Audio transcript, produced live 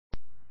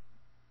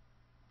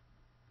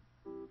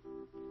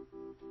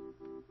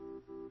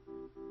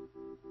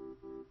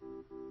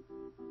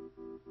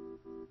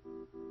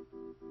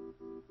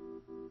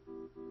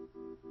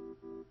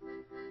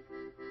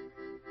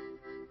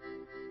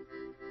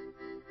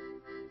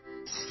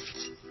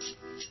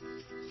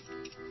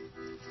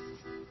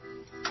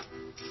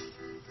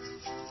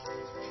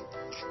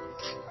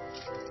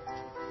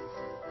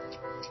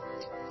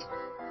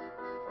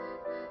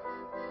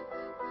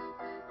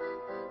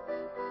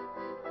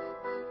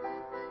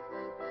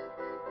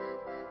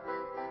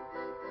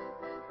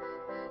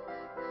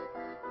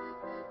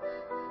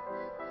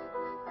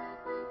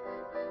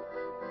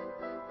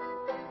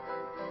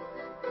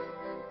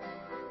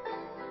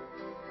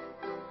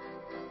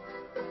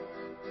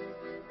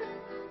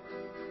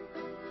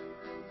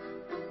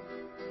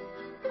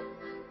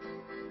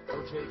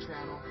OJ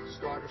channel,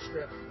 starter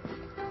strip,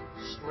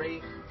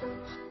 straight.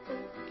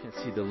 Can't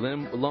see the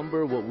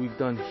lumber. What we've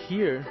done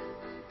here,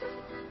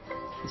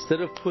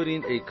 instead of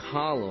putting a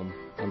column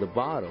on the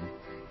bottom,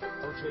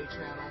 OJ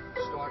channel,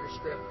 starter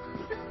strip,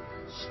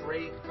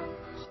 straight.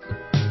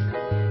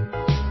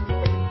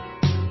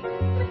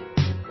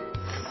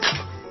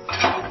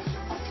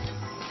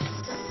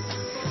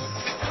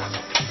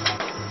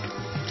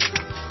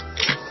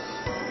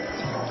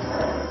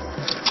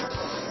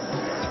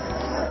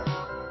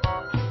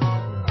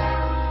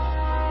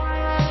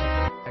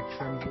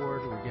 Trim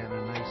board, we're getting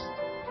a nice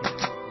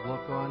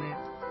look on it.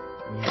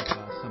 We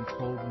have some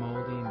cold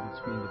molding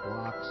between the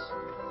blocks.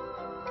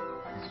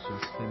 It's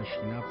just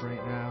finishing up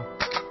right now.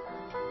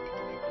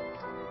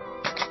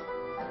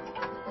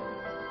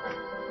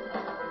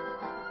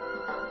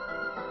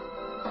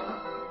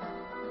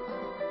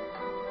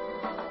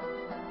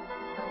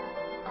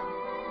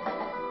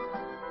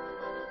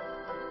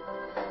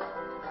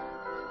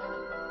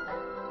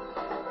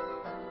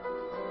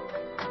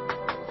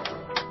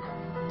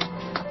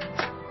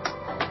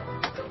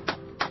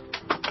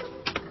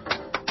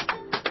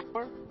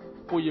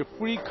 for your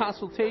free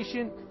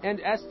consultation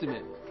and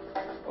estimate,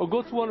 or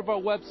go to one of our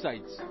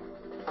websites.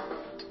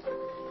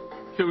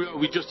 Here we are.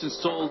 We just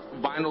installed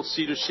vinyl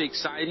cedar shake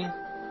siding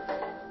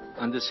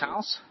on this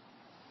house.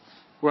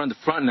 We're on the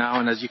front now,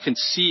 and as you can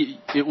see,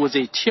 it was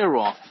a tear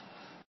off.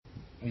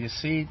 You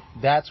see,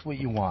 that's what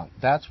you want.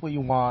 That's what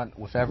you want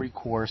with every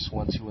course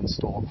once you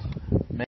install.